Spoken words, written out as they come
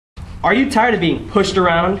Are you tired of being pushed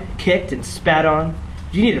around, kicked, and spat on?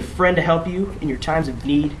 Do you need a friend to help you in your times of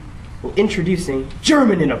need? Well, introducing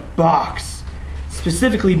German in a Box,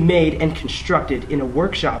 specifically made and constructed in a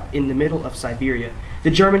workshop in the middle of Siberia. The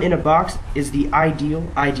German in a Box is the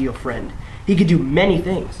ideal friend. He could do many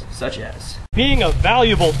things, such as being a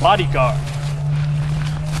valuable bodyguard.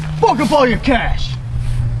 Fuck up all your cash!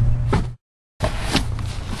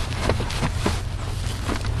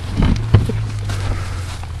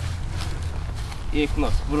 Ik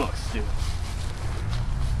must brokstu.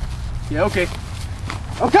 Yeah, okay.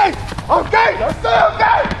 Okay! Okay! That's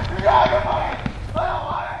okay! You got your money! I don't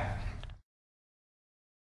want it!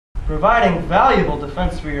 providing valuable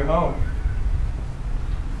defense for your home.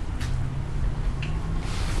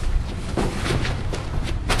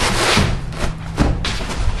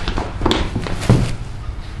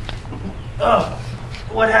 Oh,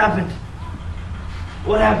 what happened?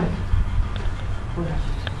 What happened? What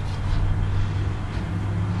happened?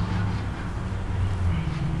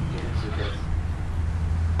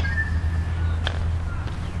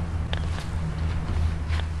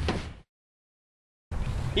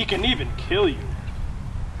 He can even kill you.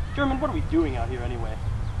 German, what are we doing out here anyway?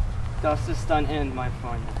 Das ist dein End, my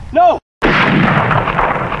friend. No!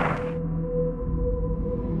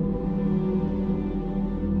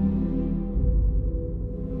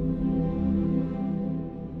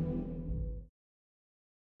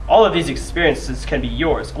 All of these experiences can be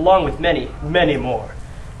yours, along with many, many more.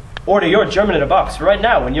 Order your German in a Box right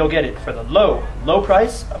now and you'll get it for the low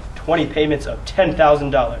price of 20 payments of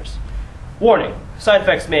 $10,000. Warning, side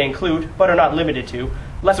effects may include, but are not limited to,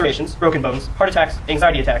 lacerations, broken bones, heart attacks,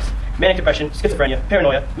 anxiety attacks, manic depression, schizophrenia,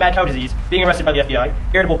 paranoia, mad cow disease, being arrested by the FBI,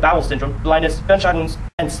 irritable bowel syndrome, blindness, gunshot wounds,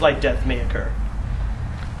 and slight death may occur.